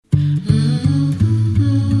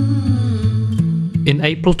In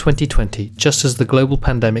April 2020, just as the global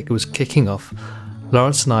pandemic was kicking off,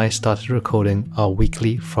 Lawrence and I started recording our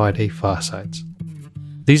weekly Friday Firesides.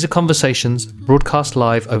 These are conversations broadcast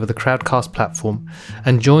live over the Crowdcast platform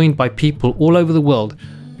and joined by people all over the world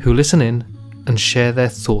who listen in and share their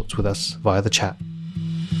thoughts with us via the chat.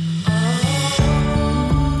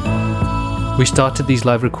 We started these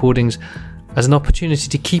live recordings as an opportunity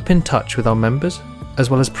to keep in touch with our members, as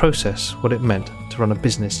well as process what it meant to run a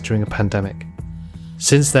business during a pandemic.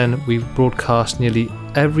 Since then, we've broadcast nearly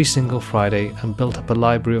every single Friday and built up a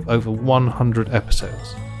library of over 100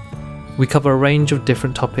 episodes. We cover a range of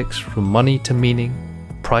different topics from money to meaning,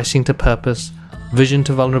 pricing to purpose, vision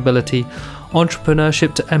to vulnerability,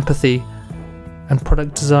 entrepreneurship to empathy, and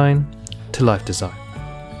product design to life design.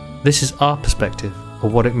 This is our perspective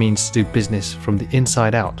of what it means to do business from the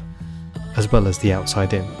inside out, as well as the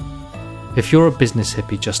outside in. If you're a business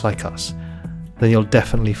hippie just like us, then you'll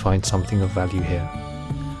definitely find something of value here.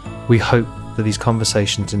 We hope that these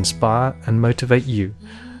conversations inspire and motivate you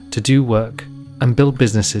to do work and build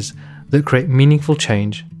businesses that create meaningful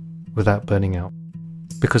change without burning out.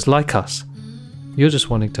 Because like us, you're just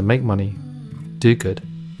wanting to make money, do good,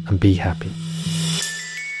 and be happy.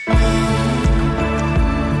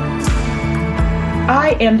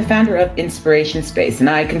 I am the founder of Inspiration Space, and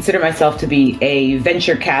I consider myself to be a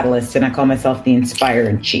venture catalyst, and I call myself the Inspire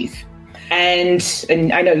in Chief. And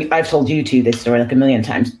I know I've told you too this story like a million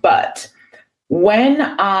times, but when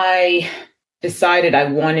I decided I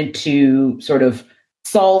wanted to sort of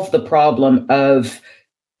solve the problem of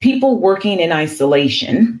people working in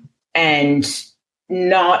isolation and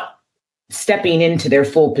not stepping into their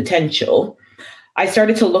full potential, I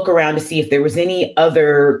started to look around to see if there was any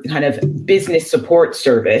other kind of business support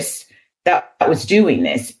service that was doing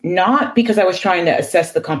this, not because I was trying to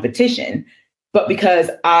assess the competition, but because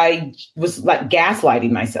I was like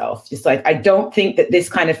gaslighting myself. Just like, I don't think that this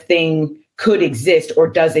kind of thing could exist or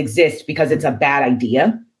does exist because it's a bad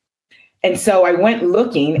idea. And so I went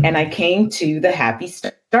looking and I came to the Happy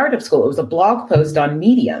Startup School. It was a blog post on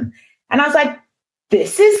Medium. And I was like,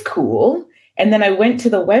 this is cool. And then I went to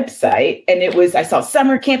the website and I saw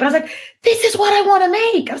summer camp and I was like, this is what I want to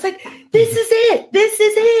make. I was like, this is it. This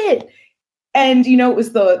is it. And, you know, it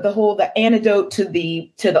was the antidote to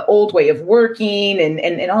the old way of working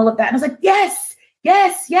and all of that. And I was like, yes.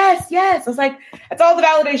 I was like, that's all the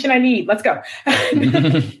validation I need. Let's go.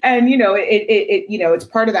 And, you know, it's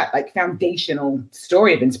part of that like foundational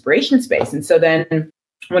story of Inspiration Space. And so then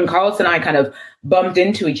when Carlos and I kind of bumped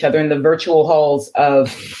into each other in the virtual halls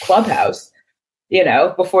of Clubhouse, you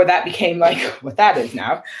know, before that became like what that is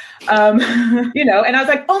now, you know, and I was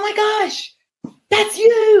like, oh my gosh, that's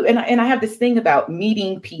you. And I have this thing about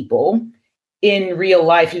meeting people in real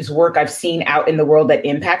life whose work I've seen out in the world that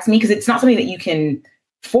impacts me, because it's not something that you can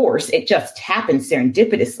force. It just happens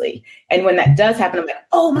serendipitously. And when that does happen, I'm like,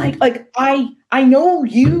 oh my, like, I know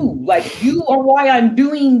you, like you are why I'm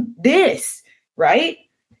doing this. Right.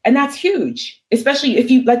 And that's huge, especially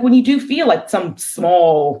if you like when you do feel like some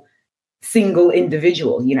small single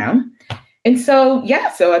individual, you know? And so,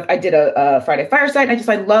 yeah, so I did a Friday Fireside.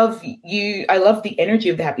 I love you. I love the energy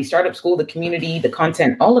of the Happy Startup School, the community, the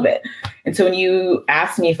content, all of it. And so when you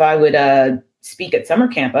asked me if I would speak at summer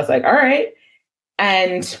camp, I was like, all right.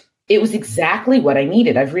 And it was exactly what I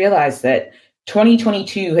needed. I've realized that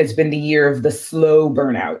 2022 has been the year of the slow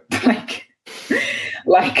burnout,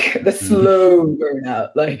 like the slow burnout,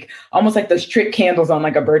 like almost like those trick candles on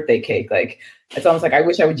like a birthday cake. Like, it's almost like I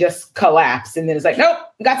wish I would just collapse. And then it's like, nope,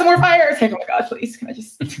 we got some more fires. Like, oh my God, please, can I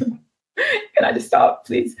just stop,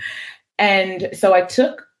 please? And so I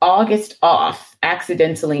took August off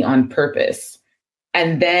accidentally on purpose.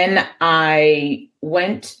 And then I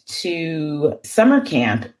went to summer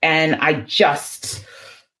camp and I just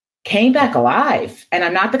came back alive. And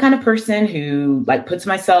I'm not the kind of person who like puts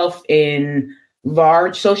myself in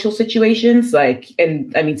large social situations. Like,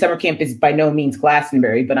 and I mean, summer camp is by no means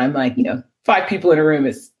Glastonbury, but I'm like, you know, 5 people in a room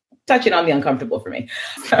is touching on the uncomfortable for me.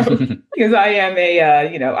 So, because I am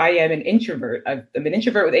I am an introvert. I'm an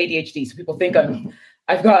introvert with ADHD. So people think I'm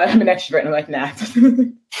an extrovert. And I'm like, nah.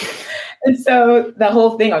 And so the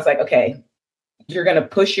whole thing, I was like, okay, you're going to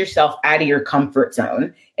push yourself out of your comfort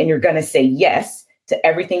zone and you're going to say yes to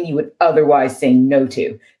everything you would otherwise say no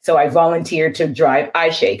to. So I volunteered to drive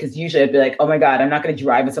Aisha, because usually I'd be like, oh my God, I'm not going to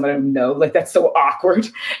drive with someone I don't know. Like, that's so awkward.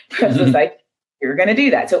 Because it's like, you're going to do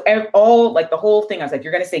that. So the whole thing, I was like,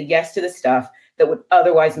 you're going to say yes to the stuff that would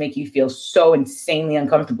otherwise make you feel so insanely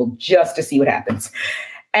uncomfortable just to see what happens.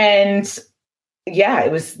 And yeah,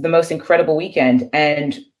 it was the most incredible weekend.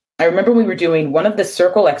 And I remember we were doing one of the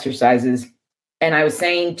circle exercises, and I was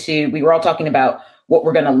saying we were all talking about what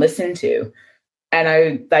we're going to listen to. And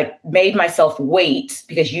I like made myself wait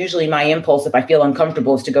because usually my impulse, if I feel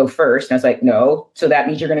uncomfortable, is to go first. And I was like, no, so that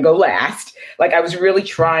means you're going to go last. Like I was really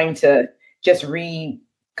trying to just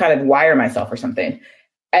kind of wire myself or something.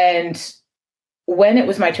 And when it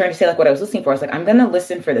was my turn to say like what I was listening for, I was like, I'm going to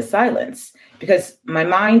listen for the silence because my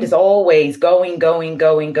mind is always going, going,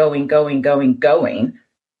 going, going, going, going, going.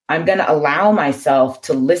 I'm going to allow myself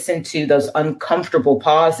to listen to those uncomfortable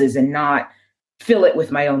pauses and not fill it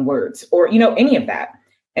with my own words or, any of that.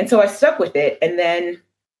 And so I stuck with it. And then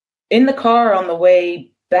in the car on the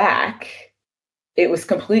way back, it was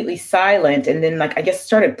completely silent. And then like, I just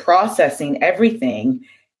started processing everything.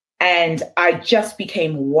 And I just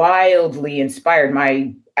became wildly inspired.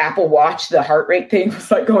 My Apple Watch, the heart rate thing was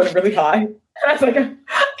like going really high. And I was like,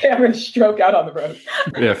 okay, I'm going to stroke out on the road.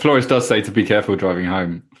 Yeah, Flores does say to be careful driving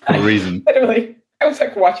home for a reason. Literally. I was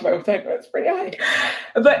like watching my own time, but it's pretty high.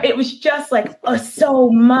 But it was just like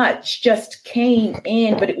so much just came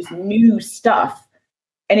in, but it was new stuff.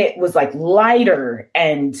 And it was like lighter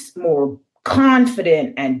and more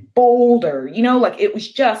confident and bolder, like it was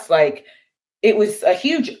just like, it was a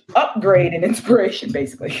huge upgrade in inspiration,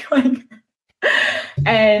 basically.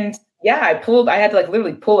 And yeah, I had to like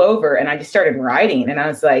literally pull over and I just started writing and I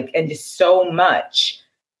was like, and just so much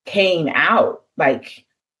came out. Like,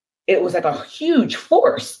 it was like a huge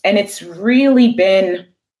force and it's really been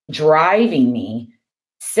driving me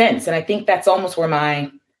since. And I think that's almost where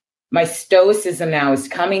my stoicism now is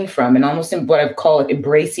coming from and almost in what I call it,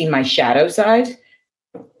 embracing my shadow side.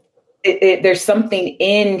 There's something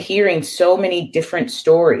in hearing so many different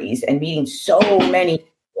stories and meeting so many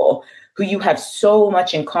people who you have so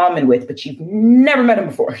much in common with, but you've never met them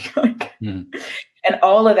before. And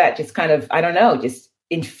all of that just kind of, I don't know, just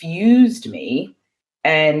infused me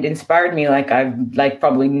and inspired me like I've like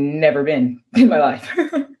probably never been in my life.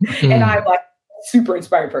 And I'm like a super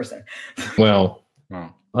inspired person. Wow.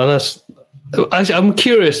 I'm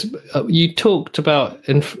curious. You talked about,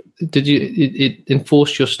 did it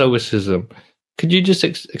enforce your stoicism? Could you just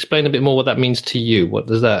explain a bit more what that means to you? What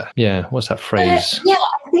does that, what's that phrase?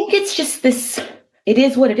 I think it's just this, it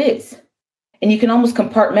is what it is. And you can almost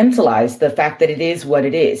compartmentalize the fact that it is what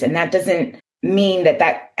it is. And that doesn't mean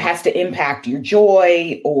that has to impact your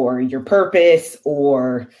joy or your purpose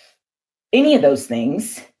or any of those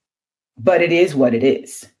things, but it is what it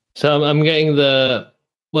is. So I'm getting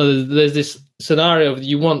there's this scenario of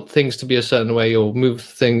you want things to be a certain way or move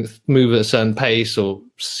at a certain pace or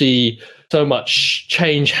see so much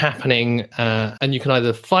change happening, and you can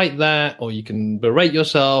either fight that or you can berate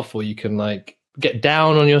yourself or you can like get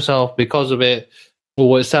down on yourself because of it,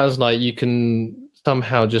 or what it sounds like you can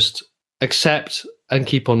somehow just accept and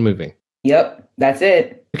keep on moving. Yep, that's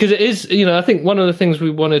it. Because it is, I think one of the things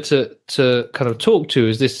we wanted to kind of talk to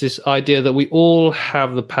is this idea that we all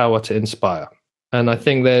have the power to inspire. And I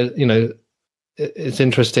think that, it's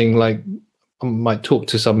interesting, like I might talk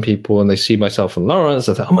to some people and they see myself and Lawrence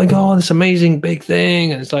and say, oh my God, this amazing big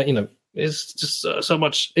thing. And it's like, it's just so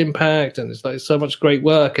much impact and it's like so much great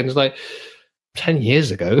work. And it's like 10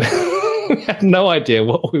 years ago, we had no idea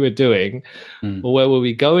what we were doing or where were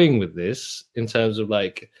we going with this in terms of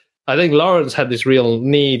like, I think Lawrence had this real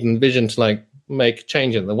need and vision to like make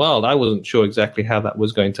change in the world. I wasn't sure exactly how that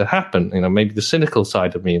was going to happen. Maybe the cynical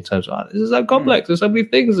side of me in terms of, this is so complex. There's so many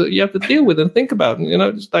things that you have to deal with and think about. And,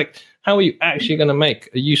 it's like, how are you actually going to make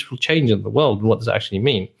a useful change in the world? And what does it actually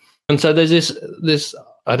mean? And so there's this,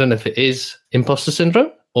 I don't know if it is imposter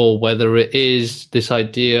syndrome or whether it is this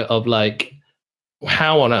idea of like,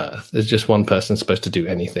 how on earth is just one person supposed to do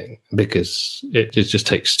anything because it just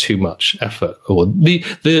takes too much effort, or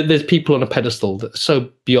there's people on a pedestal that are so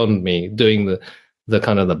beyond me doing the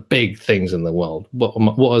kind of the big things in the world. What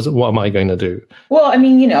am I going to do? Well,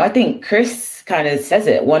 I think Chris kind of says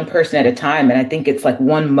it, one person at a time. And I think it's like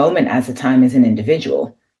one moment at a time as an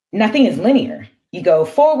individual. Nothing is linear. You go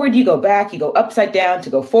forward, you go back, you go upside down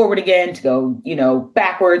to go forward again, to go,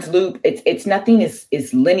 backwards loop. It's nothing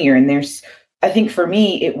is linear. And I think for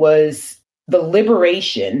me, it was the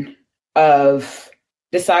liberation of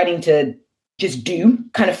deciding to just do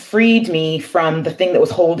kind of freed me from the thing that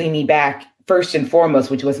was holding me back first and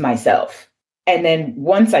foremost, which was myself. And then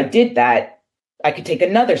once I did that, I could take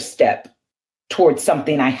another step towards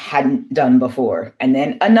something I hadn't done before, and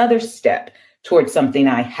then another step towards something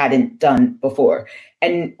I hadn't done before.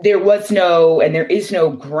 And there is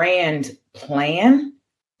no grand plan.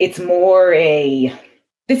 It's more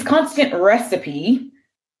this constant recipe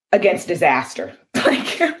against disaster,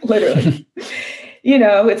 like literally,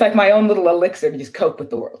 it's like my own little elixir to just cope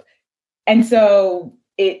with the world. And so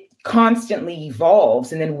it constantly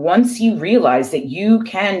evolves. And then once you realize that you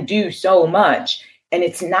can do so much And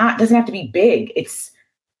doesn't have to be big. It's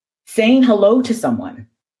saying hello to someone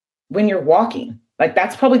when you're walking. Like,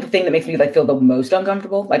 that's probably the thing that makes me like feel the most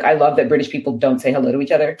uncomfortable. Like, I love that British people don't say hello to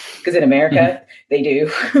each other, because in America they do.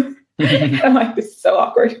 And I'm like, this is so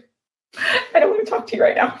awkward. I don't want to talk to you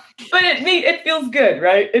right now. But it feels good,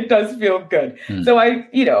 right? It does feel good. So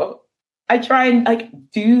I try and like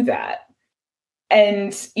do that.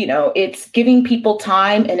 And, it's giving people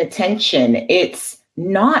time and attention. It's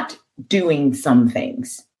not doing some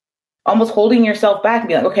things, almost holding yourself back and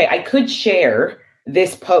be like, okay, I could share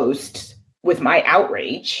this post with my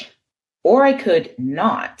outrage, or I could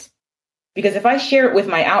not. Because if I share it with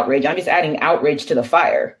my outrage, I'm just adding outrage to the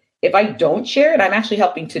fire. If I don't share it, I'm actually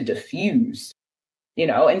helping to diffuse,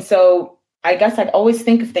 And so I guess I'd always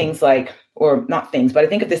think of things like, or not things, but I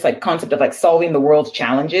think of this like concept of like solving the world's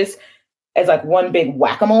challenges as like one big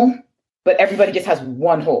whack-a-mole, but everybody just has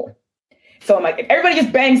one hole. So I'm like, if everybody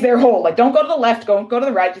just bangs their hole, like don't go to the left, go to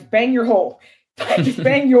the right, just bang your hole. Just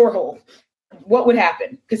bang your hole. What would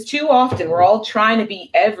happen? Because too often we're all trying to be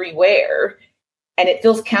everywhere, and it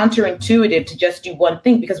feels counterintuitive to just do one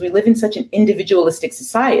thing because we live in such an individualistic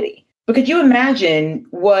society. But could you imagine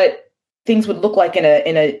what things would look like in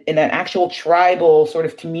an actual tribal sort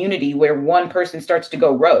of community where one person starts to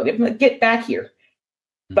go rogue? Like, get back here.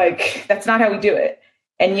 Like, that's not how we do it.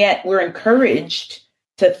 And yet we're encouraged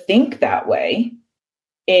to think that way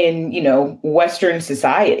in, Western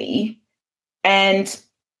society. And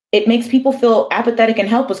it makes people feel apathetic and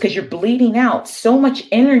helpless because you're bleeding out so much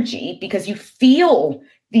energy because you feel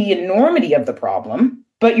the enormity of the problem,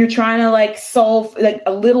 but you're trying to like solve like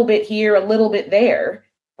a little bit here, a little bit there.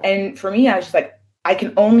 And for me, I was just like, I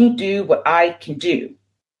can only do what I can do.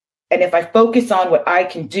 And if I focus on what I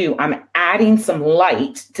can do, I'm adding some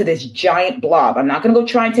light to this giant blob. I'm not going to go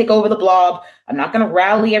try and take over the blob. I'm not going to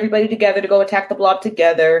rally everybody together to go attack the blob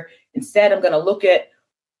together. Instead, I'm going to look at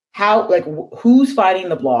who's fighting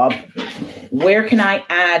the blob? Where can I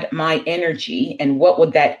add my energy? And what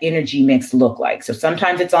would that energy mix look like? So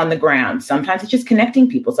sometimes it's on the ground. Sometimes it's just connecting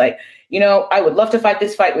people. It's like, I would love to fight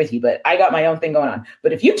this fight with you, but I got my own thing going on.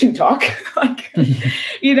 But if you two talk,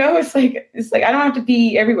 it's like, I don't have to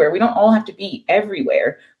be everywhere. We don't all have to be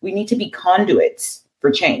everywhere. We need to be conduits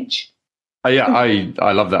for change. I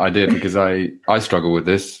love that idea because I struggle with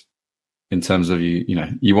this in terms of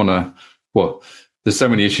you want to, there's so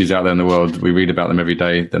many issues out there in the world. We read about them every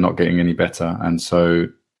day. They're not getting any better. And so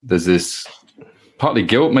there's this partly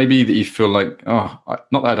guilt maybe that you feel like, not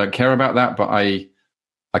that I don't care about that, but I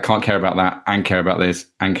can't care about that and care about this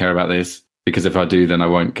and care about this, because if I do, then I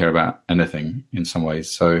won't care about anything in some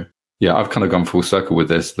ways. So yeah, I've kind of gone full circle with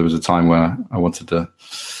this. There was a time where I wanted to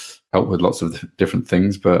help with lots of different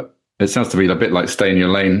things, but it sounds to me a bit like stay in your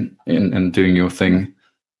lane and doing your thing.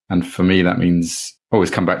 And for me, that means always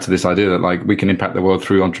come back to this idea that like we can impact the world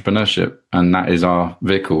through entrepreneurship, and that is our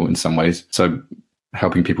vehicle in some ways. So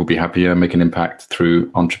helping people be happier, make an impact through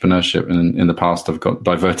entrepreneurship. And in the past, I've got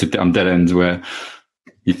diverted down dead ends where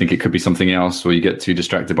you think it could be something else, or you get too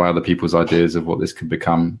distracted by other people's ideas of what this could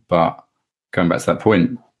become. But going back to that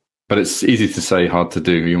point, but it's easy to say, hard to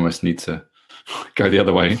do. You almost need to go the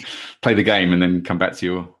other way, play the game, and then come back to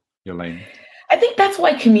your lane. I think that's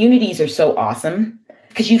why communities are so awesome,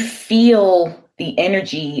 because you feel the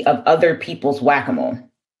energy of other people's whack-a-mole.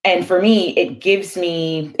 And for me,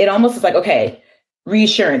 it almost is like, okay,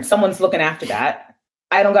 reassurance. Someone's looking after that.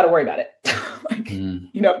 I don't got to worry about it.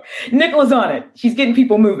 Nicola's on it. She's getting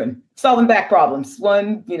people moving, solving back problems,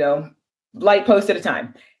 one, light post at a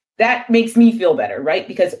time. That makes me feel better, right?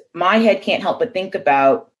 Because my head can't help but think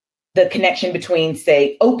about the connection between,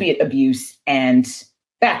 say, opiate abuse and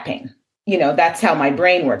back pain. That's how my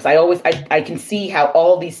brain works. I can see how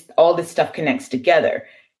all this stuff connects together.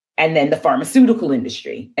 And then the pharmaceutical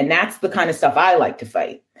industry. And that's the kind of stuff I like to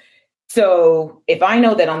fight. So if I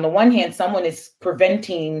know that on the one hand, someone is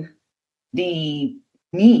preventing the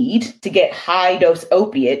need to get high dose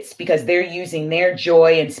opiates because they're using their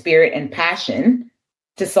joy and spirit and passion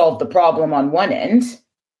to solve the problem on one end,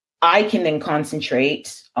 I can then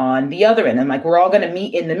concentrate on the other end. And like, we're all going to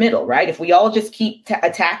meet in the middle, right? If we all just keep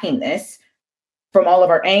attacking this from all of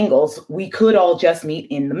our angles, we could all just meet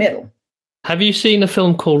in the middle. Have you seen a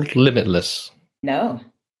film called Limitless? No.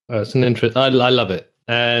 Oh, it's an interest. I love it.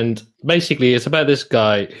 And basically, it's about this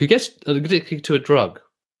guy who gets addicted to a drug,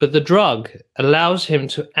 but the drug allows him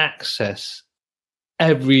to access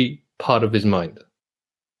every part of his mind,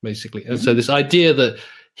 basically. And so this idea that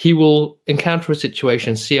he will encounter a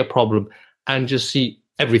situation, see a problem, and just see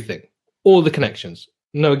everything, all the connections,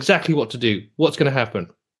 know exactly what to do, what's going to happen.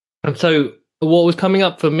 And so what was coming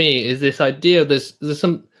up for me is this idea there's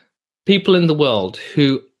some people in the world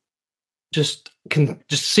who can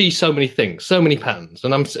just see so many things, so many patterns.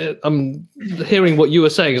 And I'm hearing what you were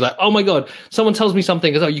saying is like, oh my God, someone tells me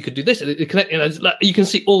something as, oh, you could do this. It's like, you can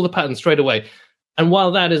see all the patterns straight away. And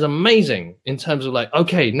while that is amazing in terms of like,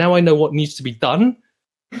 okay, now I know what needs to be done.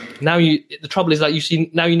 Now the trouble is like,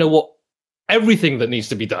 now you know what everything that needs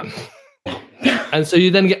to be done. And so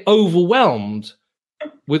you then get overwhelmed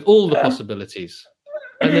with all the possibilities.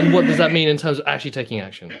 And then what does that mean in terms of actually taking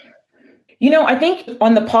action? I think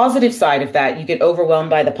on the positive side of that, you get overwhelmed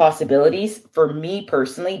by the possibilities. For me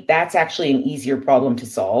personally, that's actually an easier problem to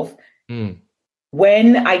solve.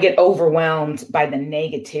 When I get overwhelmed by the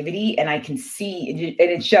negativity and I can see, and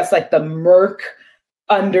it's just like the murk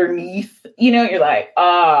underneath, you're like,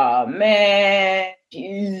 oh man,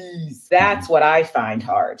 geez. That's what I find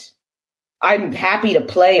hard. I'm happy to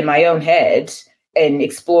play in my own head and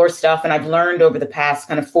explore stuff. And I've learned over the past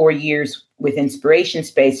kind of 4 years with Inspiration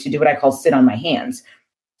Space to do what I call sit on my hands.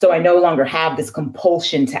 So I no longer have this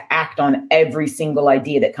compulsion to act on every single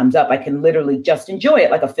idea that comes up. I can literally just enjoy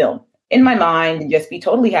it like a film in my mind and just be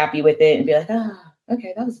totally happy with it and be like,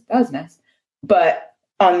 okay, that was nice. But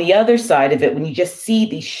on the other side of it, when you just see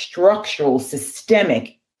these structural,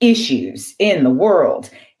 systemic issues in the world,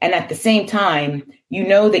 and at the same time, you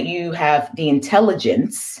know that you have the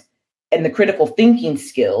intelligence and the critical thinking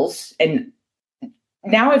skills. And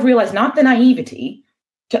now I've realized not the naivety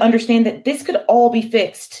to understand that this could all be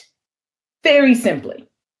fixed very simply.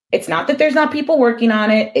 It's not that there's not people working on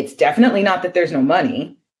it. It's definitely not that there's no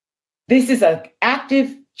money. This is an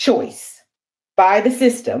active choice by the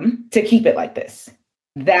system to keep it like this.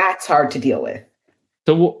 That's hard to deal with.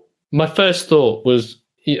 So my first thought was,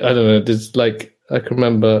 I don't know, there's like, I can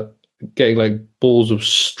remember getting like balls of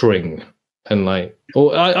string and like,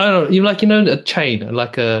 or I don't know, a chain,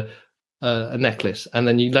 like a necklace, and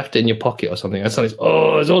then you left it in your pocket or something, and suddenly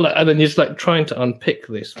it's all like, and then you're just like trying to unpick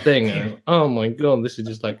this thing, and oh my God, this is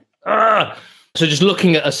just like, So just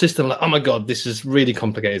looking at a system like, oh my God, this is really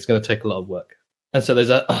complicated. It's going to take a lot of work. And so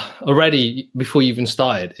there's already, before you even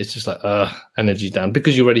started, it's just like, energy down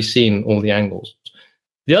because you've already seen all the angles.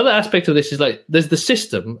 The other aspect of this is like, there's the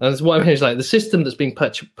system, and that's what I'm hearing is like the system that's being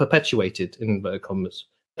perpetuated in inverted commas.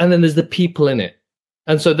 And then there's the people in it.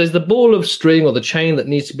 And so there's the ball of string or the chain that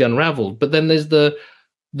needs to be unraveled, but then there's the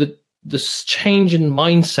change in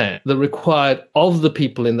mindset that required of the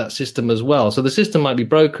people in that system as well. So the system might be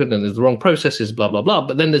broken and there's the wrong processes, blah, blah, blah.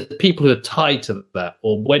 But then there's people who are tied to that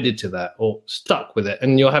or wedded to that or stuck with it.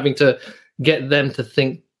 And you're having to get them to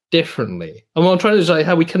think differently. And what I'm trying to say,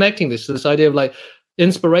 how are we connecting this to this idea of like,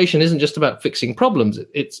 inspiration isn't just about fixing problems.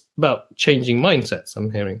 It's about changing mindsets, I'm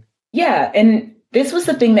hearing. Yeah. And this was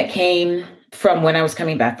the thing that came from when I was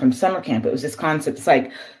coming back from summer camp. It was this concept. It's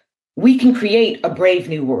like, we can create a brave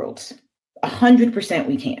new world. 100%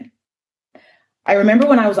 we can. I remember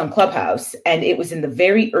when I was on Clubhouse and it was in the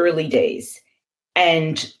very early days.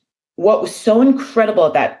 And what was so incredible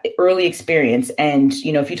at that early experience, and,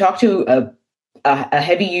 if you talk to a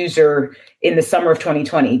heavy user in the summer of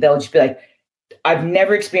 2020, they'll just be like, I've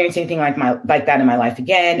never experienced anything like that in my life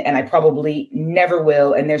again. And I probably never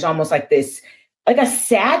will. And there's almost like this, like a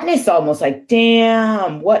sadness, almost like,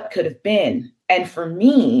 damn, what could have been? And for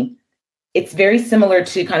me, it's very similar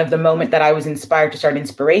to kind of the moment that I was inspired to start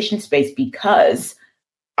Inspiration Space, because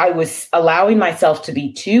I was allowing myself to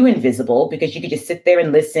be too invisible, because you could just sit there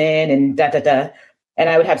and listen and and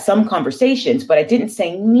I would have some conversations, but I didn't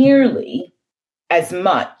say nearly as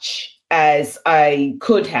much as I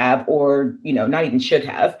could have, or, not even should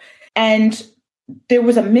have. And there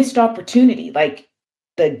was a missed opportunity. Like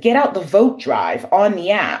the get out the vote drive on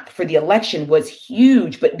the app for the election was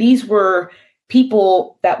huge, but these were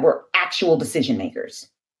people that were actual decision makers.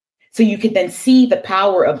 So you could then see the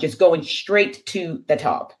power of just going straight to the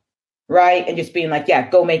top, right? And just being like, yeah,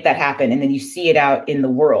 go make that happen. And then you see it out in the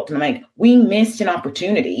world. And I'm like, we missed an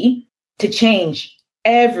opportunity to change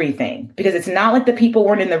everything, because it's not like the people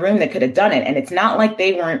weren't in the room that could have done it. And it's not like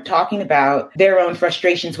they weren't talking about their own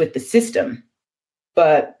frustrations with the system,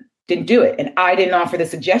 but didn't do it. And I didn't offer the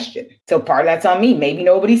suggestion. So part of that's on me. Maybe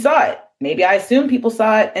nobody saw it. Maybe I assumed people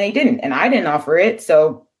saw it and they didn't, and I didn't offer it.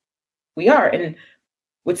 So we are. And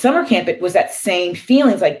with summer camp, it was that same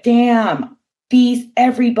feelings like, damn,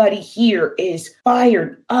 everybody here is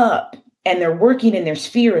fired up and they're working in their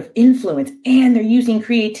sphere of influence and they're using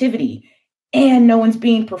creativity and no one's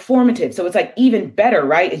being performative. So it's like even better,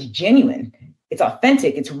 right? It's genuine. It's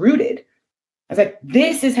authentic. It's rooted. I was like,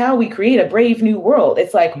 this is how we create a brave new world.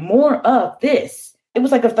 It's like more of this. It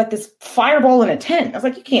was like this fireball in a tent. I was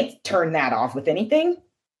like, you can't turn that off with anything.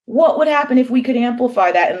 What would happen if we could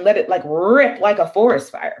amplify that and let it like rip like a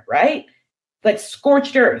forest fire, right? Like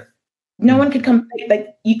scorched earth. no one could come,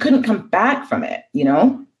 like you couldn't come back from it, you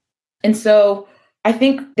know? And so I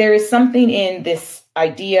think there is something in this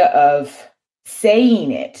idea of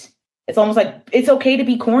saying it. It's almost like it's okay to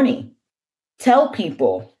be corny. Tell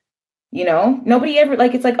people, you know, nobody ever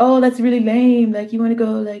like, it's like, oh, that's really lame. Like you want to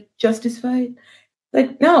go like justice fight?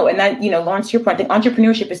 Like, no. And that, you know, Lawrence, to your point, I think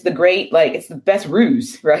entrepreneurship is the great, like, it's the best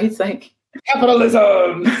ruse, right? It's like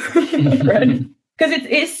capitalism, right? Because it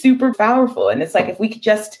is super powerful. And it's like, if we could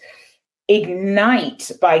just ignite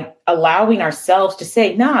by allowing ourselves to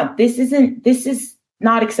say, nah, this is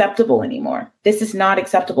not acceptable anymore. This is not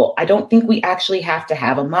acceptable. I don't think we actually have to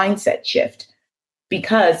have a mindset shift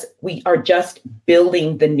because we are just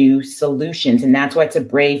building the new solutions. And that's why it's a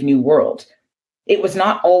brave new world. It was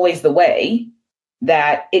not always the way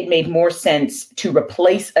that it made more sense to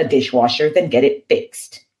replace a dishwasher than get it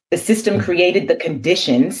fixed. The system created the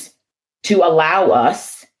conditions to allow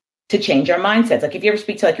us to change our mindsets. Like if you ever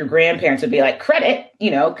speak to like your grandparents, would be like credit,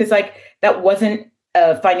 you know, because like that wasn't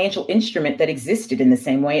a financial instrument that existed in the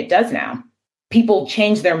same way it does now. People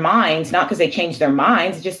change their minds, not because they changed their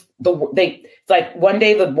minds, just it's like one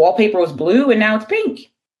day the wallpaper was blue and now it's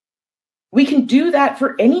pink. We can do that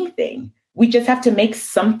for anything. We just have to make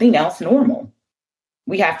something else normal.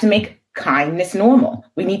 We have to make kindness normal.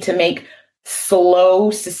 We need to make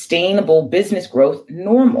slow, sustainable business growth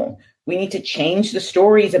normal. We need to change the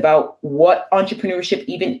stories about what entrepreneurship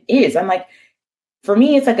even is. I'm like, for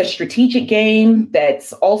me, it's like a strategic game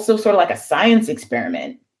that's also sort of like a science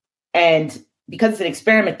experiment. And because it's an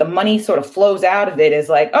experiment, the money sort of flows out of it as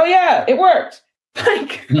like, oh yeah, it worked.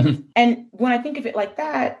 Like, and when I think of it like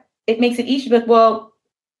that, it makes it easier. Like, well,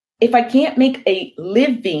 if I can't make a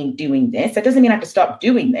living doing this, that doesn't mean I have to stop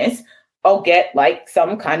doing this. I'll get like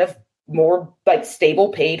some kind of more like stable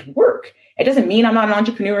paid work. It doesn't mean I'm not an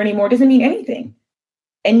entrepreneur anymore. It doesn't mean anything.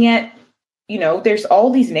 And yet, you know, there's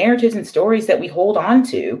all these narratives and stories that we hold on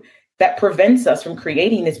to that prevents us from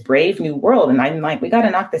creating this brave new world. And I'm like, we got to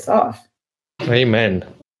knock this off. Amen.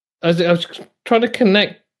 I was trying to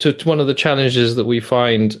connect to one of the challenges that we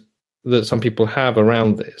find that some people have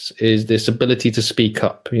around this is this ability to speak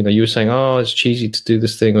up. You know, you were saying, oh, it's cheesy to do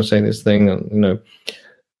this thing or saying this thing, and, you know.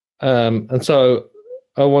 And so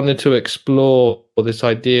I wanted to explore this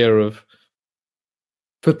idea of,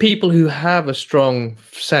 for people who have a strong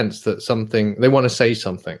sense that they want to say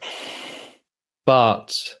something,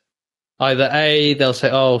 but either A, they'll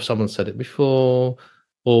say, oh, someone said it before,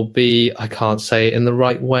 or B, I can't say it in the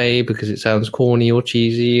right way because it sounds corny or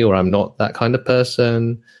cheesy, or I'm not that kind of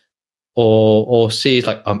person, or C, it's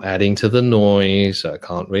like I'm adding to the noise, so I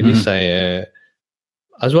can't really say it.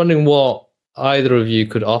 I was wondering what either of you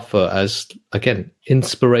could offer as, again,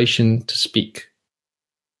 inspiration to speak.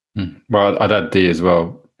 Well, I'd add D as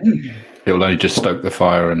well. It'll only just stoke the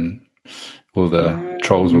fire and all the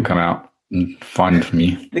trolls will come out and find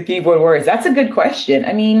me. The keyboard words. That's a good question.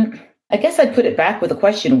 I mean, I guess I'd put it back with a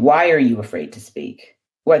question. Why are you afraid to speak?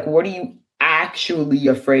 Like, what are you actually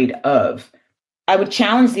afraid of? I would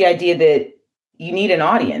challenge the idea that you need an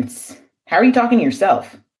audience. How are you talking to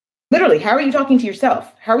yourself? Literally, how are you talking to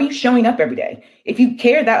yourself? How are you showing up every day? If you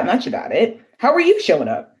care that much about it, how are you showing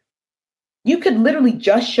up? You could literally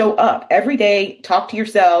just show up every day, talk to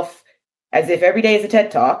yourself as if every day is a TED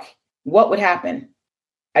Talk. What would happen?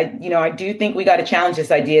 I do think we got to challenge this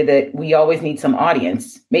idea that we always need some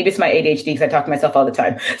audience. Maybe it's my ADHD because I talk to myself all the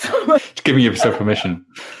time. Giving yourself permission.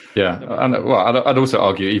 Yeah. And well, I'd also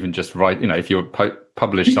argue even just write, you know, if you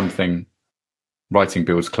publish something, writing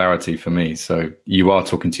builds clarity for me. So you are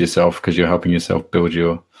talking to yourself because you're helping yourself build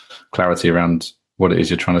your clarity around what it is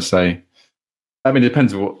you're trying to say. I mean, it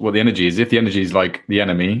depends what the energy is. If the energy is like the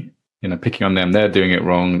enemy, you know, picking on them, they're doing it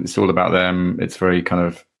wrong. It's all about them. It's very kind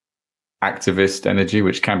of activist energy,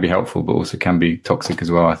 which can be helpful, but also can be toxic as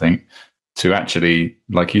well, I think, to actually,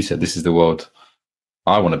 like you said, this is the world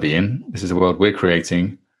I want to be in. This is the world we're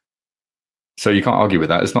creating. So you can't argue with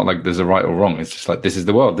that. It's not like there's a right or wrong. It's just like, this is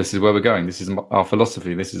the world. This is where we're going. This is our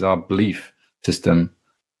philosophy. This is our belief system.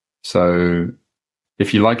 So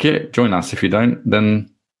if you like it, join us. If you don't, then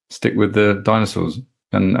stick with the dinosaurs,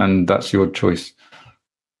 and that's your choice.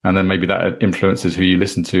 And then maybe that influences who you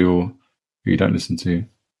listen to or who you don't listen to.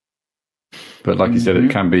 But like you said,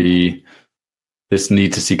 it can be this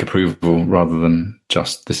need to seek approval rather than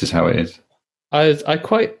just this is how it is. I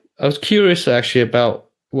was curious actually about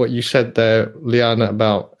what you said there, Liana,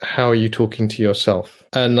 about how are you talking to yourself?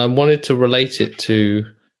 And I wanted to relate it to,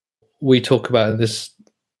 we talk about this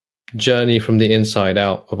journey from the inside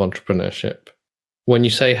out of entrepreneurship. When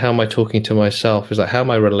you say, how am I talking to myself? It's like, how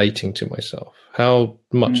am I relating to myself? How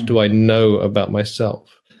much do I know about myself?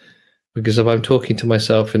 Because if I'm talking to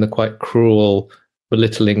myself in a quite cruel,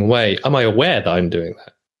 belittling way, am I aware that I'm doing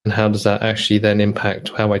that? And how does that actually then impact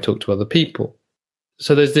how I talk to other people?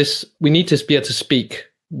 So there's this, we need to be able to speak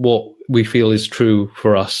what we feel is true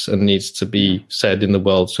for us and needs to be said in the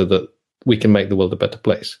world so that we can make the world a better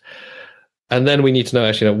place. And then we need to know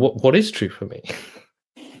actually, what is true for me?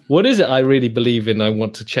 What is it I really believe in, I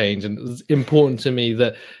want to change? And it's important to me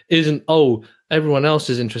that isn't, everyone else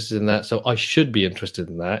is interested in that, so I should be interested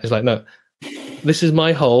in that. It's like, no, this is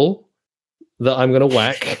my hole that I'm going to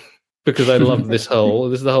whack because I love this hole.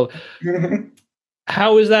 This is the hole.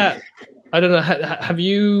 How is that? I don't know. Have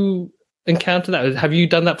you encountered that? Have you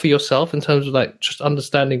done that for yourself in terms of like just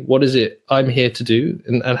understanding what is it I'm here to do?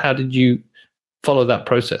 And how did you follow that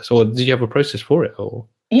process? Or did you have a process for it? Or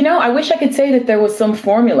I wish I could say that there was some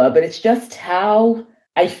formula, but it's just how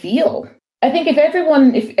I feel. I think if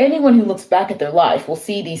anyone who looks back at their life will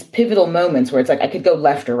see these pivotal moments where it's like, I could go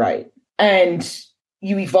left or right. And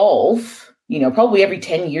you evolve, probably every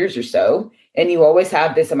 10 years or so. And you always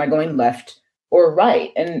have this, am I going left or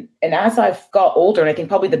right? And as I've got older, and I think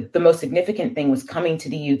probably the most significant thing was coming to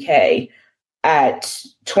the UK at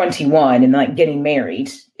 21 and like getting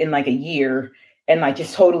married in like a year. And like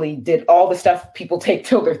just totally did all the stuff people take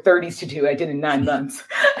till their 30s to do. I did in 9 months,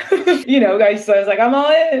 guys. So I was like, I'm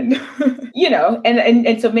all in,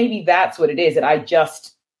 and so maybe that's what it is.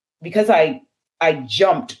 That because I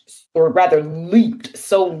jumped, or rather leaped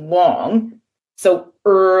so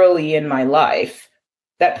early in my life,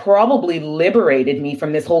 that probably liberated me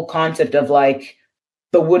from this whole concept of like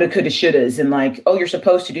the woulda, coulda, shouldas, and like, oh, you're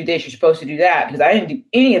supposed to do this, you're supposed to do that, because I didn't do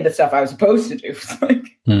any of the stuff I was supposed to do.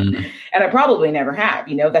 And I probably never have,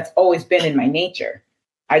 that's always been in my nature.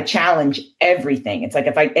 I challenge everything. It's like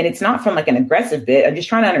and it's not from like an aggressive bit. I'm just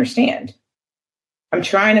trying to understand. I'm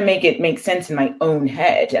trying to make it make sense in my own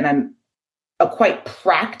head. And I'm a quite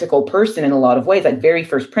practical person in a lot of ways, like very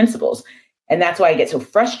first principles. And that's why I get so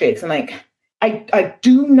frustrated. So I'm like, I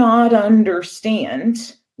do not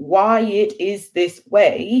understand why it is this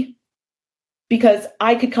way, because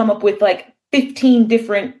I could come up with like 15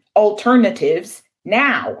 different alternatives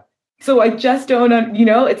now. So I just don't,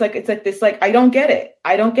 it's like this, like, I don't get it.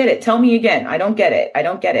 I don't get it. Tell me again. I don't get it. I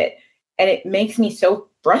don't get it. And it makes me so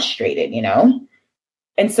frustrated,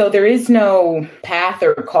 And so there is no path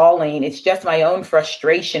or calling. It's just my own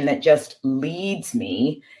frustration that just leads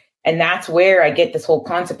me. And that's where I get this whole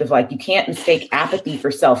concept of like, you can't mistake apathy for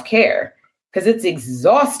self-care, because it's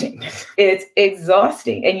exhausting. It's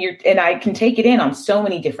exhausting. And I can take it in on so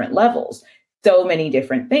many different levels, so many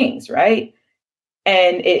different things, right?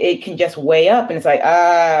 And it can just weigh up, and it's like,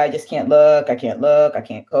 I just can't look. I can't look. I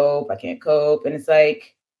can't cope. I can't cope. And it's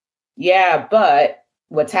like, yeah, but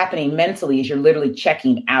what's happening mentally is you're literally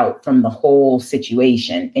checking out from the whole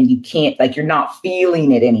situation, and you can't, like, you're not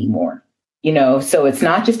feeling it anymore. So it's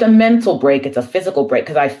not just a mental break, it's a physical break,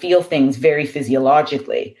 because I feel things very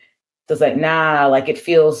physiologically. So it's like, like it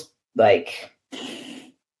feels like,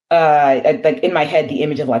 like in my head, the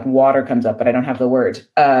image of like water comes up, but I don't have the word,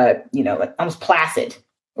 like almost placid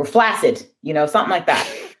or flaccid, something like that.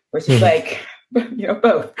 Where it's just like,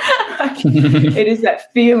 both. It is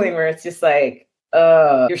that feeling where it's just like,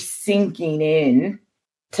 you're sinking in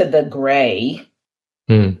to the gray.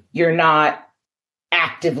 You're not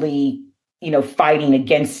actively, fighting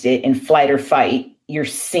against it in flight or fight. You're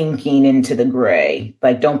sinking into the gray.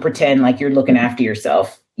 Like, don't pretend like you're looking after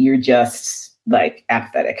yourself. You're just like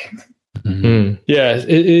apathetic. Yeah, it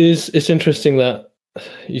is. It's interesting that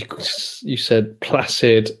you said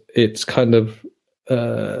placid. It's kind of,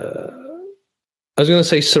 I was going to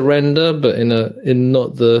say surrender, but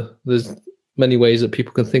there's many ways that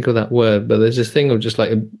people can think of that word, but there's this thing of just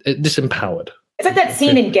like disempowered. It's like that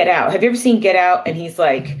scene in Get Out. Have you ever seen Get Out? And he's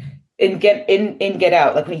like, in Get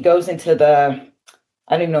Out, like when he goes into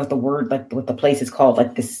I don't even know what the word, like what the place is called,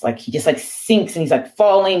 like this, like he just like sinks and he's like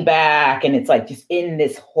falling back, and it's like just in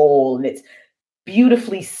this hole, and it's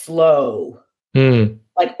beautifully slow.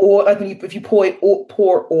 Like, or like if you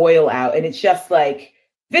pour oil out, and it's just like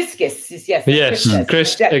viscous. Yes,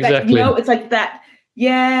 Chris, exactly. It's like that.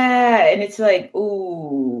 Yeah, and it's like,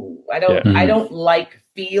 ooh, I don't like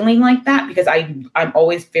feeling like that, because I'm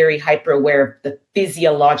always very hyper aware of the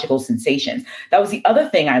physiological sensations. That was the other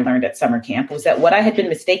thing I learned at summer camp, was that what I had been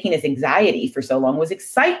mistaking as anxiety for so long was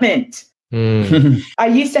excitement. I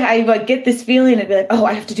used to like get this feeling and be like, oh,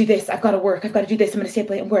 I have to do this. I've got to work. I've got to do this. I'm going to stay up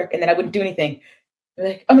late and work. And then I wouldn't do anything. I'd be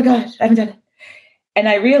like, oh my gosh, I haven't done it. And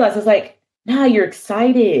I realized, I was like, nah, you're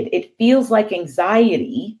excited. It feels like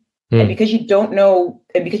anxiety. And because you don't know,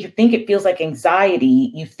 and because you think it feels like anxiety,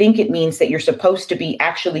 you think it means that you're supposed to be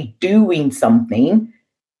actually doing something.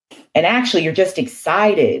 And actually, you're just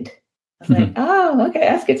excited. I was like, oh, okay,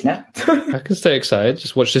 that's good to know. I can stay excited.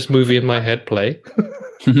 Just watch this movie in my head play.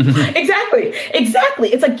 Exactly.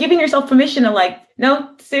 It's like giving yourself permission to like,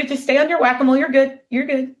 no, just stay on your whack-a-mole. You're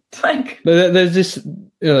good. Like, but there's this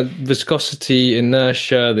viscosity,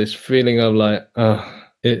 inertia, this feeling of like,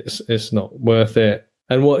 it's not worth it.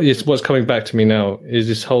 And what's coming back to me now is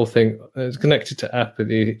this whole thing. It's connected to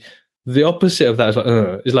apathy. The opposite of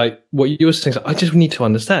that is like what you were saying. I just need to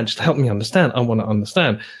understand. Just help me understand. I want to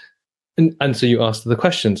understand. And so you ask the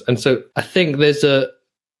questions. And so I think there's a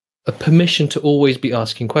permission to always be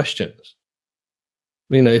asking questions.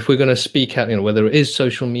 If we're going to speak out, whether it is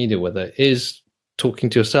social media, whether it is talking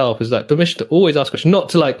to yourself, is like permission to always ask questions, not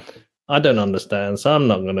to like, I don't understand, so I'm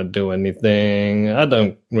not going to do anything.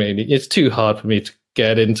 It's too hard for me to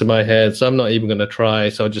get into my head, so I'm not even going to try,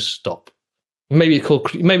 so I'll just stop. Maybe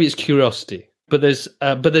it's curiosity. But there's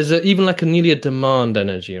even like nearly a demand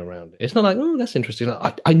energy around it. It's not like, oh, that's interesting.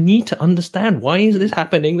 Like, I need to understand, why is this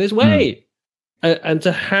happening this way? And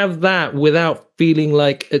to have that without feeling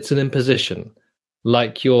like it's an imposition,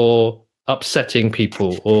 like you're upsetting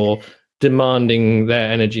people or demanding their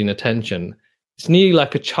energy and attention. It's nearly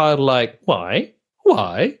like a childlike, why?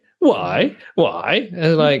 And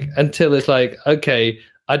like, until it's like, okay,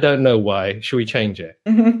 I don't know why. Should we change it?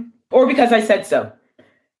 Mm-hmm. Or because I said so.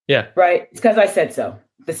 Yeah. Right. It's because I said so.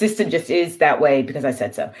 The system just is that way because I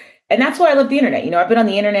said so. And that's why I love the internet. I've been on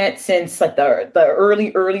the internet since like the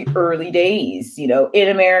early days, in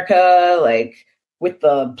America, like with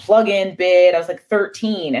the plug-in bit. I was like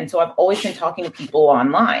 13. And so I've always been talking to people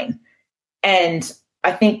online. And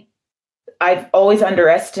I think I've always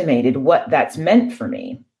underestimated what that's meant for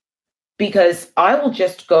me, because I will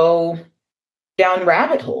just go down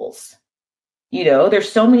rabbit holes.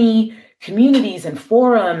 There's so many communities and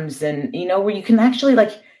forums and, where you can actually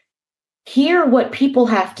like hear what people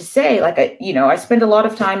have to say. Like, I spend a lot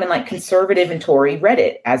of time in like conservative and Tory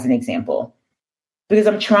Reddit as an example, because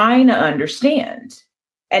I'm trying to understand.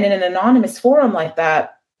 And in an anonymous forum like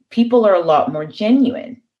that, people are a lot more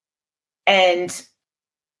genuine. And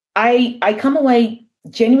I come away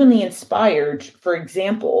genuinely inspired, for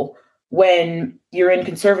example, when you're in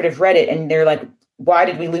conservative Reddit and they're like, why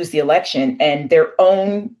did we lose the election? And their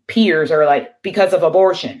own peers are like, because of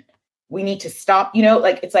abortion. We need to stop,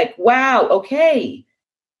 like, it's like, wow, okay.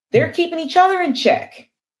 They're keeping each other in check.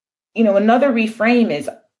 Another reframe is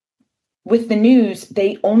with the news,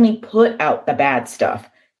 they only put out the bad stuff.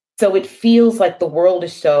 So it feels like the world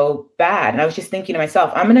is so bad. And I was just thinking to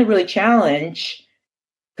myself, I'm going to really challenge,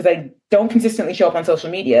 because I don't consistently show up on social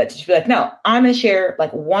media, to just be like, no, I'm going to share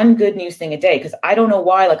like one good news thing a day, because I don't know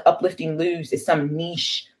why like Uplifting News is some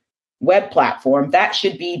niche web platform. That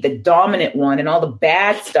should be the dominant one, and all the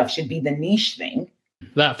bad stuff should be the niche thing.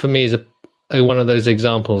 That for me is one of those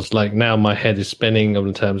examples. Like now my head is spinning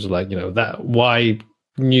in terms of like, that why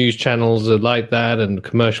news channels are like that, and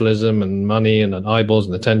commercialism and money and eyeballs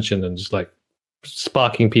and attention, and just like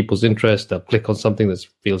sparking people's interest. They'll click on something that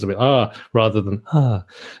feels a bit rather than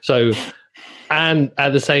so. And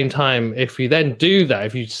at the same time, if you then do that,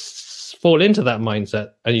 if you fall into that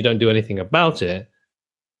mindset and you don't do anything about it,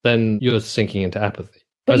 then you're sinking into apathy.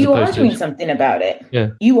 But you are doing something about it. Yeah,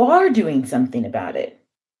 you are doing something about it.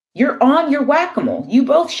 You're on your whack-a-mole. You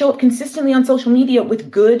both show up consistently on social media with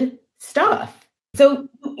good stuff. So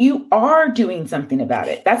you are doing something about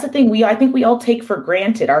it. That's the thing. I think we all take for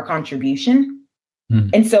granted our contribution.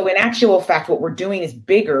 And so in actual fact, what we're doing is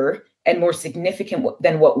bigger and more significant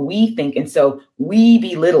than what we think. And so we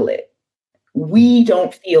belittle it. We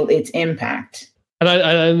don't feel its impact.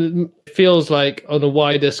 And it feels like on a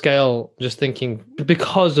wider scale, just thinking,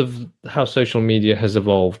 because of how social media has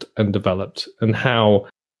evolved and developed, and how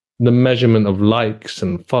the measurement of likes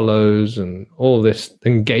and follows and all this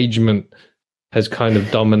engagement has kind of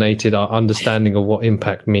dominated our understanding of what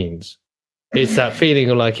impact means. It's that feeling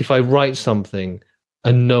of like, if I write something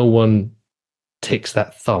and no one ticks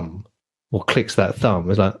that thumb or clicks that thumb,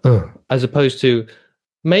 it's like, as opposed to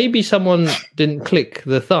maybe someone didn't click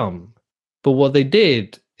the thumb, but what they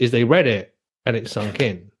did is they read it and it sunk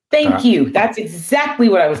in. Thank you. That's exactly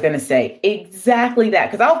what I was going to say. Exactly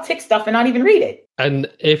that. Because I'll tick stuff and not even read it.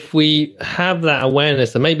 And if we have that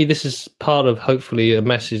awareness, then maybe this is part of hopefully a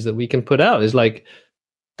message that we can put out, is like,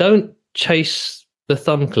 don't chase the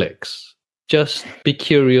thumb clicks. Just be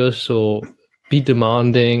curious or be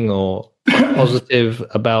demanding or positive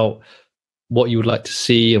about what you would like to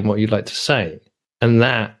see and what you'd like to say. And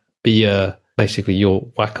that be basically your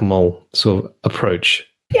whack-a-mole sort of approach.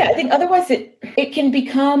 Yeah, I think otherwise it can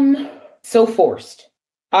become so forced.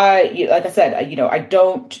 Like I said, I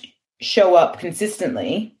don't show up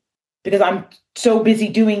consistently because I'm so busy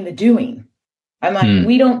doing the doing. I'm like,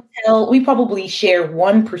 we probably share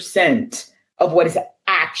 1% of what is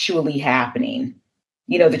actually happening.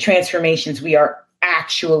 The transformations we are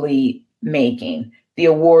actually making, the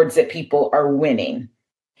awards that people are winning.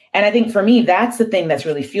 And I think for me, that's the thing that's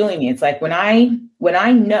really fueling me. It's like when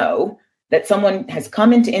I know that someone has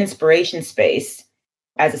come into inspiration space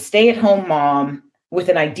as a stay-at-home mom with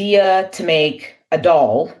an idea to make a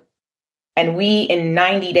doll, and we in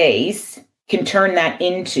 90 days can turn that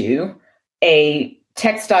into a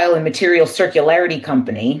textile and material circularity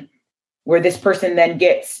company where this person then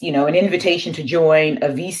gets, an invitation to join a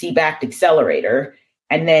VC-backed accelerator,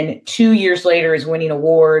 and then 2 years later is winning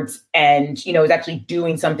awards and, is actually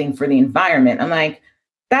doing something for the environment. I'm like,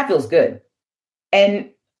 that feels good. And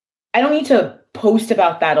I don't need to post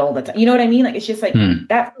about that all the time. You know what I mean? Like, it's just like,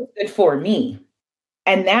 that feels good for me.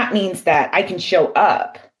 And that means that I can show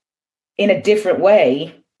up in a different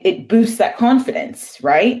way. It boosts that confidence,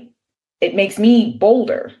 right? It makes me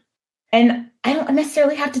bolder. And I don't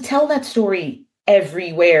necessarily have to tell that story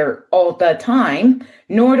everywhere all the time,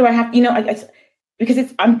 nor do I have,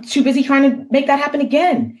 because I'm too busy trying to make that happen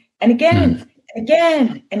again and again and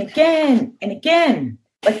again and again and again.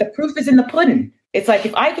 Like, the proof is in the pudding. It's like,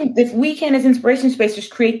 if we can as Inspiration Space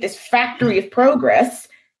just create this factory of progress,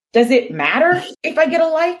 does it matter if I get a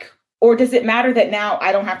like? Or does it matter that now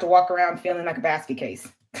I don't have to walk around feeling like a basket case?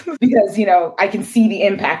 Because, I can see the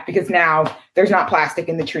impact because now there's not plastic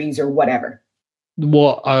in the trees or whatever.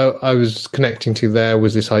 What I was connecting to there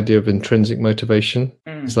was this idea of intrinsic motivation.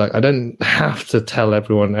 It's like, I don't have to tell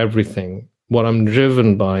everyone everything. What I'm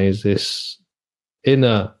driven by is this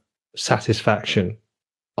inner satisfaction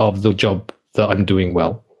of the job that I'm doing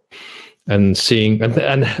well, and seeing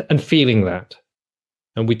and feeling that.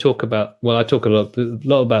 And we talk about, I talk a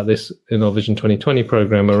lot about this in our Vision 2020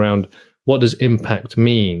 program around what does impact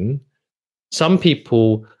mean. Some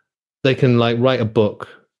people, they can write a book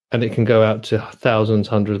and it can go out to thousands,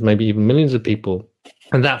 hundreds, maybe even millions of people.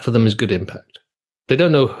 And that for them is good impact. They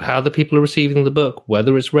don't know how the people are receiving the book,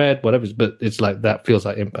 whether it's read, whatever, but it's like that feels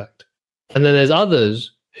like impact. And then there's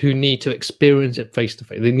others who need to experience it face to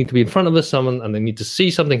face. They need to be in front of someone and they need to see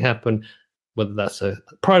something happen, whether that's a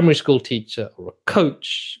primary school teacher or a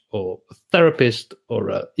coach or a therapist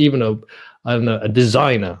or even a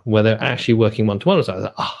designer, where they're actually working one-to-one.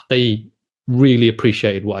 So they really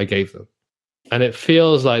appreciated what I gave them. And it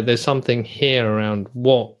feels like there's something here around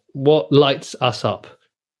what lights us up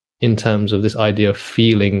in terms of this idea of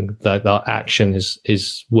feeling that our action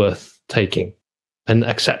is worth taking and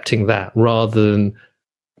accepting that, rather than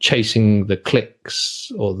chasing the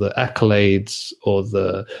clicks or the accolades or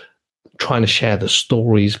the trying to share the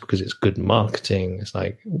stories because it's good marketing. It's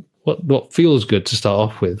like what feels good to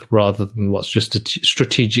start off with, rather than what's just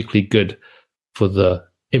strategically good for the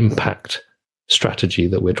impact strategy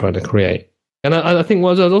that we're trying to create. And I think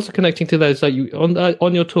what I was also connecting to that is that you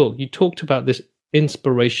on your talk, you talked about this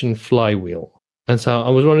inspiration flywheel. And so I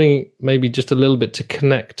was wondering maybe just a little bit to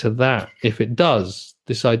connect to that, if it does,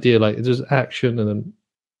 this idea, like there's action and then,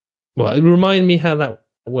 remind me how that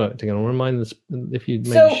worked again. Remind us if you'd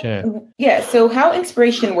maybe share. Yeah, so how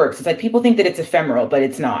inspiration works is like, people think that it's ephemeral, but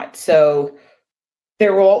it's not. So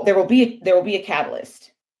there will be a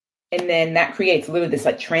catalyst, and then that creates literally this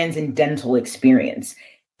like transcendental experience.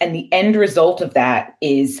 And the end result of that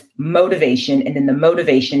is motivation. And then the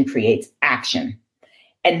motivation creates action.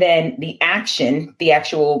 And then the action, the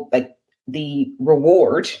actual, like the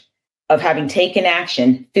reward of having taken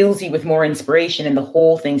action, fills you with more inspiration, and the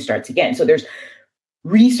whole thing starts again. So there's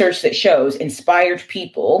research that shows inspired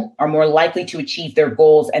people are more likely to achieve their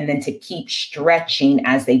goals and then to keep stretching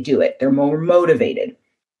as they do it. They're more motivated.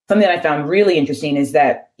 Something that I found really interesting is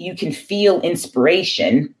that you can feel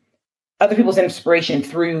inspiration, other people's inspiration,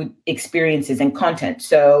 through experiences and content.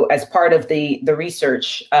 So as part of the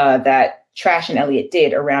research that Trash and Elliott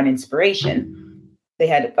did around inspiration, they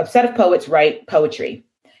had a set of poets write poetry,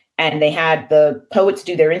 and they had the poets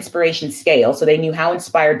do their inspiration scale. So they knew how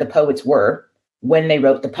inspired the poets were when they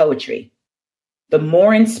wrote the poetry. The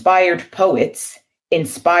more inspired poets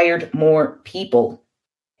inspired more people.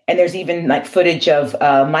 And there's even like footage of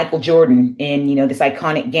Michael Jordan in, this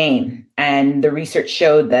iconic game. And the research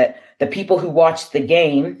showed that the people who watched the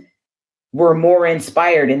game were more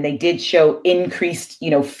inspired, and they did show increased,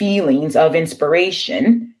 feelings of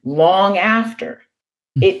inspiration long after.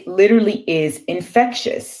 It literally is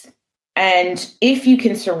infectious. And if you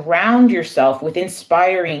can surround yourself with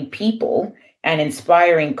inspiring people and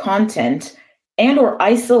inspiring content, and or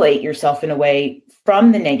isolate yourself in a way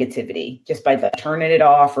from the negativity, just by turning it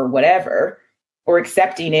off or whatever, or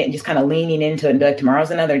accepting it and just kind of leaning into it and be like,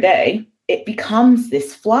 tomorrow's another day, it becomes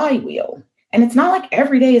this flywheel. And it's not like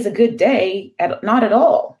every day is a good day, not at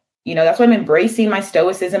all. That's why I'm embracing my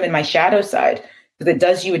stoicism and my shadow side, because it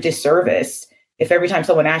does you a disservice if every time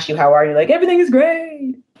someone asks you, how are you? Like, everything is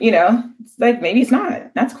great. It's like, maybe it's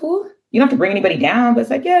not. That's cool. You don't have to bring anybody down, but it's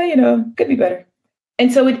like, yeah, could be better.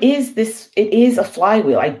 And so it is a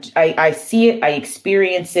flywheel. I see it, I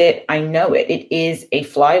experience it, I know it. It is a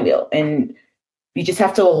flywheel. And you just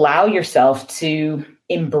have to allow yourself to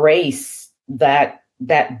embrace that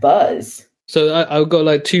buzz. So I've got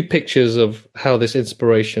like two pictures of how this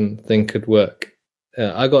inspiration thing could work.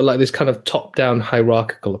 I got like this kind of top-down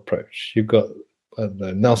hierarchical approach. You've got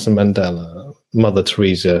Nelson Mandela, Mother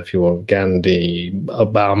Teresa, if you want, Gandhi,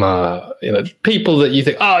 Obama, people that you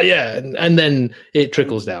think, oh yeah, and then it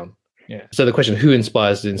trickles down. Yeah. So the question, who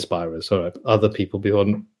inspires the inspirers? All right, other people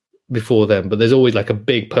before them, but there's always like a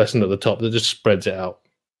big person at the top that just spreads it out.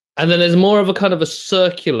 And then there's more of a kind of a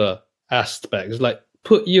circular aspect. It's like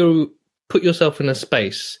put yourself in a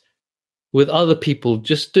space with other people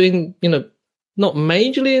just doing, not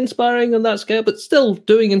majorly inspiring on that scale, but still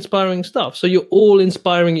doing inspiring stuff. So you're all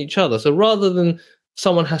inspiring each other. So rather than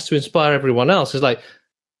someone has to inspire everyone else, it's like,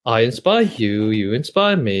 I inspire you, you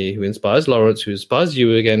inspire me, who inspires Lawrence, who inspires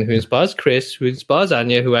you again, who inspires Chris, who inspires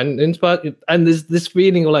Anya, who inspires... And there's this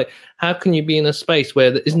feeling of like, how can you be in a space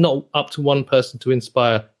where it's not up to one person to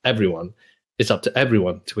inspire everyone? It's up to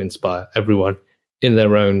everyone to inspire everyone in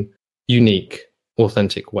their own unique,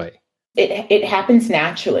 authentic way. It happens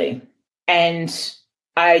naturally. And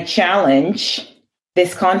I challenge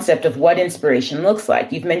this concept of what inspiration looks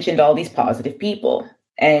like. You've mentioned all these positive people.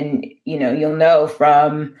 And, you'll know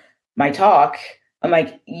from my talk, I'm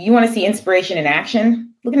like, you want to see inspiration in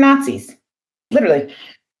action? Look at Nazis. Literally.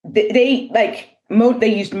 They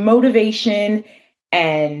used motivation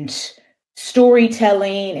and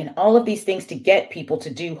storytelling and all of these things to get people to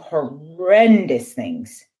do horrendous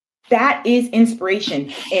things. That is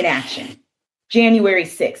inspiration in action. January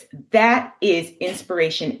 6th, that is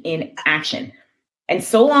inspiration in action. And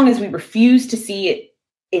so long as we refuse to see it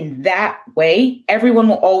in that way, everyone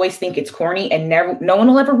will always think it's corny and no one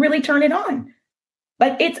will ever really turn it on.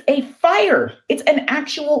 Like, it's a fire. It's an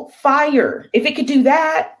actual fire. If it could do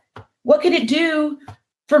that, what could it do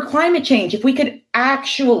for climate change? If we could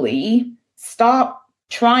actually stop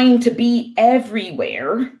trying to be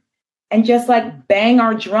everywhere and just like bang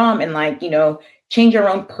our drum and change our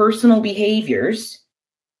own personal behaviors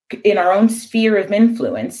in our own sphere of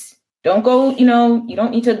influence. Don't go, you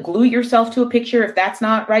don't need to glue yourself to a picture if that's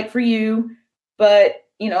not right for you, but,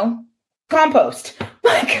 compost,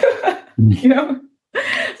 it's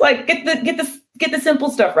like get the simple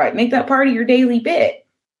stuff right. Make that part of your daily bit,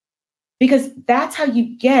 because that's how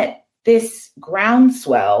you get this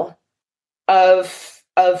groundswell of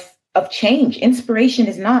change. Inspiration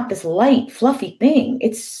is not this light, fluffy thing.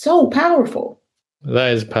 It's so powerful.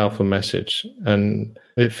 That is a powerful message. And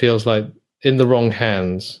it feels like in the wrong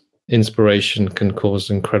hands, inspiration can cause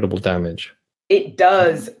incredible damage. It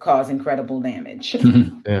does cause incredible damage.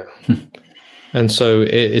 Yeah. And so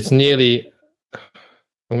it's nearly,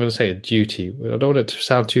 I'm going to say a duty. I don't want it to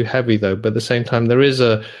sound too heavy though, but at the same time, there's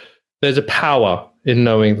a power in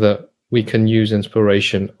knowing that we can use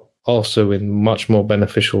inspiration also in much more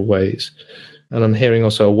beneficial ways. And I'm hearing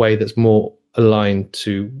also a way that's more aligned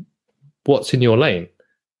to what's in your lane,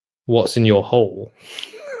 what's in your hole.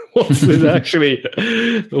 What's actually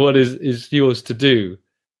what is yours to do,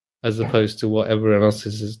 as opposed to what everyone else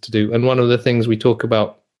is to do. And one of the things we talk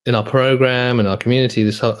about in our program and our community,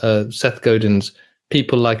 this Seth Godin's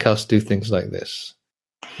people like us do things like this,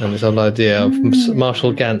 and this whole idea of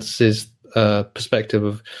Marshall Gantz's perspective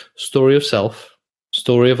of story of self,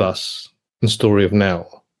 story of us, and story of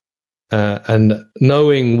now, and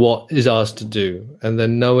knowing what is ours to do, and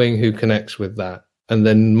then knowing who connects with that. And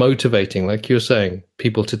then motivating, like you're saying,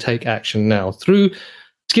 people to take action now through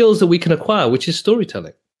skills that we can acquire, which is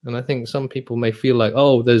storytelling. And I think some people may feel like,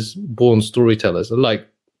 oh, there's born storytellers. Like,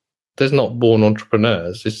 there's not born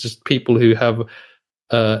entrepreneurs. It's just people who have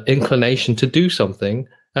inclination to do something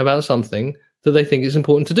about something that they think is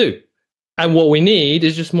important to do. And what we need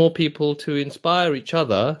is just more people to inspire each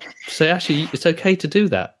other to say, actually, it's okay to do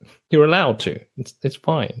that. You're allowed to. It's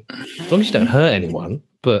fine. As long as you don't hurt anyone.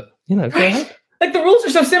 But, go ahead. Like, the rules are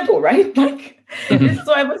so simple, right? Like, this is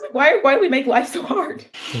why I was like, why do we make life so hard?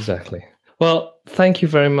 Exactly. Well, thank you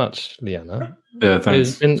very much, Liana. Yeah, thanks.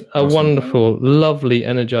 It's been a wonderful, lovely,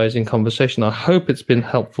 energizing conversation. I hope it's been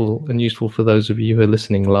helpful and useful for those of you who are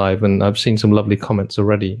listening live. And I've seen some lovely comments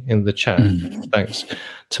already in the chat. Thanks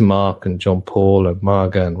to Mark and John Paul and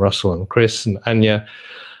Marga and Russell and Chris and Anya.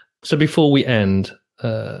 So before we end,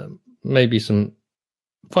 maybe a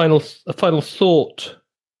final thought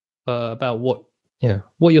about what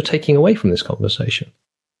you're taking away from this conversation?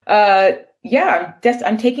 I'm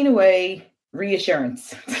taking away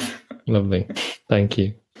reassurance. Lovely. Thank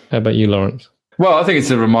you. How about you, Lawrence? Well, I think it's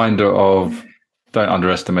a reminder of don't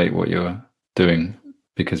underestimate what you're doing,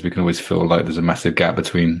 because we can always feel like there's a massive gap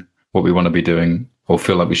between what we want to be doing or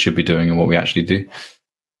feel like we should be doing and what we actually do.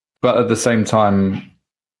 But at the same time,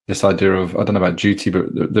 this idea of, I don't know about duty, but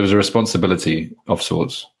there's a responsibility of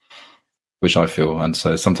sorts, which I feel. And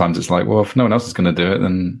so sometimes it's like, well, if no one else is going to do it,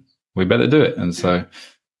 then we better do it. And so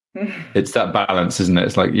it's that balance, isn't it?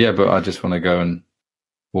 It's like, yeah, but I just want to go and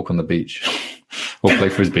walk on the beach or play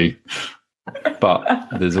frisbee. But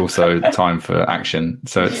there's also time for action.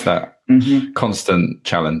 So it's that constant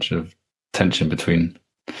challenge of tension between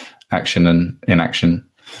action and inaction.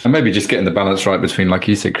 And maybe just getting the balance right between, like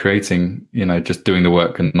you said, creating, just doing the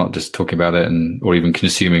work and not just talking about it, or even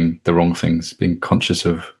consuming the wrong things, being conscious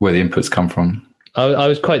of where the inputs come from. I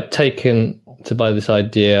was quite taken by this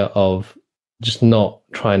idea of just not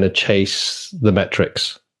trying to chase the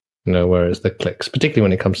metrics, whereas the clicks, particularly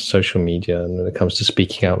when it comes to social media and when it comes to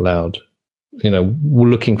speaking out loud, we're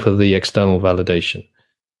looking for the external validation.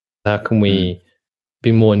 How can we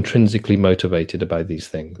be more intrinsically motivated about these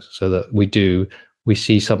things so that we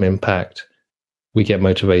see some impact, we get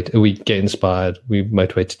motivated, we get inspired, we're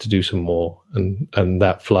motivated to do some more, and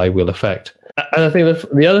that flywheel effect. And I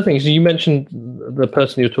think the other thing is, you mentioned the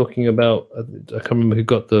person you're talking about, I can't remember who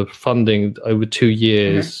got the funding over 2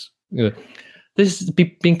 years. This is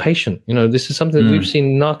being patient. This is something that we've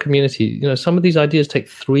seen in our community. Some of these ideas take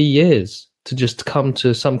 3 years to just come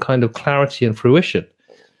to some kind of clarity and fruition.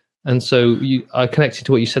 And so I connected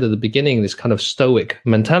to what you said at the beginning, this kind of stoic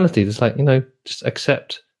mentality. It's like, just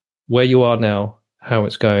accept where you are now, how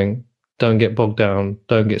it's going. Don't get bogged down.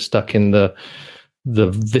 Don't get stuck in the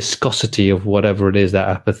viscosity of whatever it is that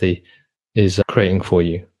apathy is creating for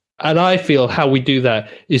you. And I feel how we do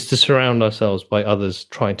that is to surround ourselves by others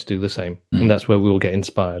trying to do the same. And that's where we will get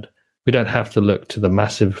inspired. We don't have to look to the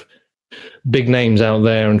massive big names out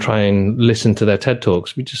there and try and listen to their TED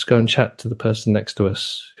Talks. We just go and chat to the person next to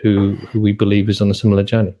us who we believe is on a similar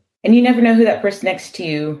journey. And you never know who that person next to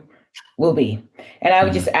you will be. And I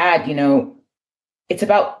would just add, it's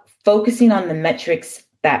about focusing on the metrics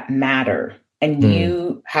that matter. And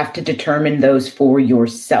you have to determine those for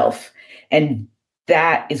yourself. And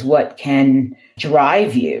that is what can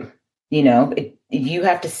drive you. You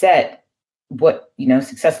have to set what,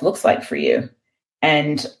 success looks like for you.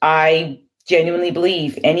 And I genuinely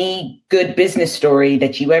believe any good business story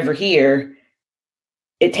that you ever hear,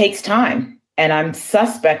 it takes time. And I'm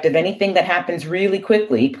suspect of anything that happens really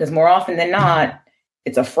quickly, because more often than not,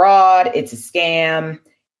 it's a fraud, it's a scam,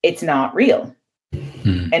 it's not real.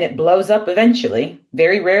 And it blows up eventually.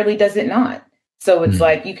 Very rarely does it not. So it's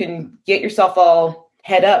like you can get yourself all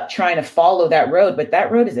head up trying to follow that road, but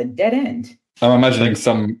that road is a dead end. I'm imagining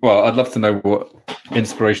I'd love to know what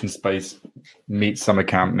Inspiration Space meets summer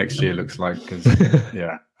camp next year looks like. Because, oh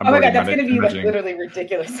my God, that's going to be literally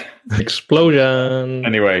ridiculous. Explosion.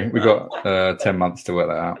 Anyway, we've got 10 months to work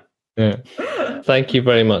that out. Yeah. Thank you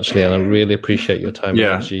very much, Leanne. I really appreciate your time.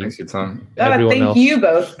 Thanks for your time. Thank you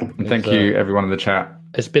both. And thank you, everyone in the chat.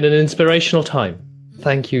 It's been an inspirational time.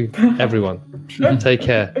 Thank you, everyone. Take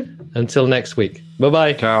care. Until next week.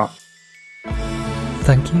 Bye-bye. Ciao.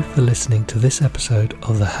 Thank you for listening to this episode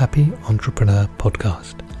of the Happy Entrepreneur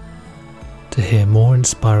Podcast. To hear more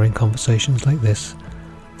inspiring conversations like this,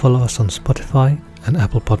 follow us on Spotify and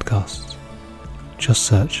Apple Podcasts. Just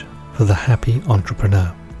search for the Happy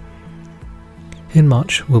Entrepreneur. In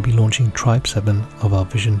March, we'll be launching Tribe 7 of our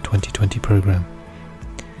Vision 2020 program.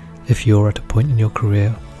 If you're at a point in your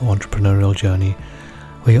career or entrepreneurial journey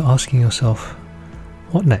where you're asking yourself,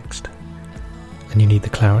 what next? And you need the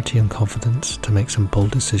clarity and confidence to make some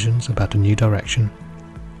bold decisions about a new direction,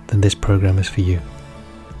 then this program is for you.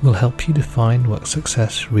 We'll help you define what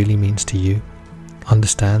success really means to you,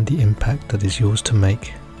 understand the impact that is yours to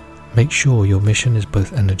make sure your mission is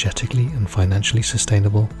both energetically and financially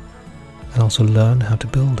sustainable, and also learn how to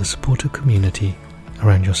build a supportive community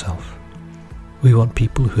around yourself. We want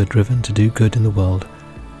people who are driven to do good in the world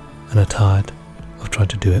and are tired of trying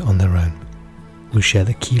to do it on their own. We'll share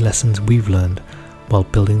the key lessons we've learned while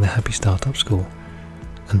building the Happy Startup School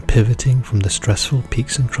and pivoting from the stressful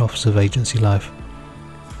peaks and troughs of agency life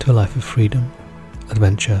to a life of freedom,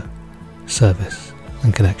 adventure, service,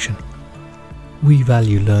 and connection. We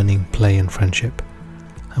value learning, play, and friendship,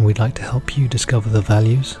 and we'd like to help you discover the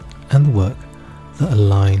values and the work that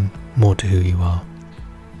align more to who you are.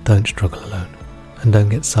 Don't struggle alone, and don't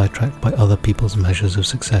get sidetracked by other people's measures of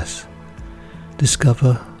success.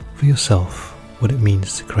 Discover for yourself what it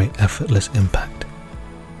means to create effortless impact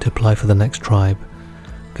to apply for the next tribe,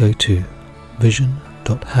 go to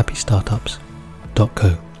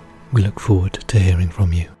vision.happystartups.co. We look forward to hearing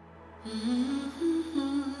from you.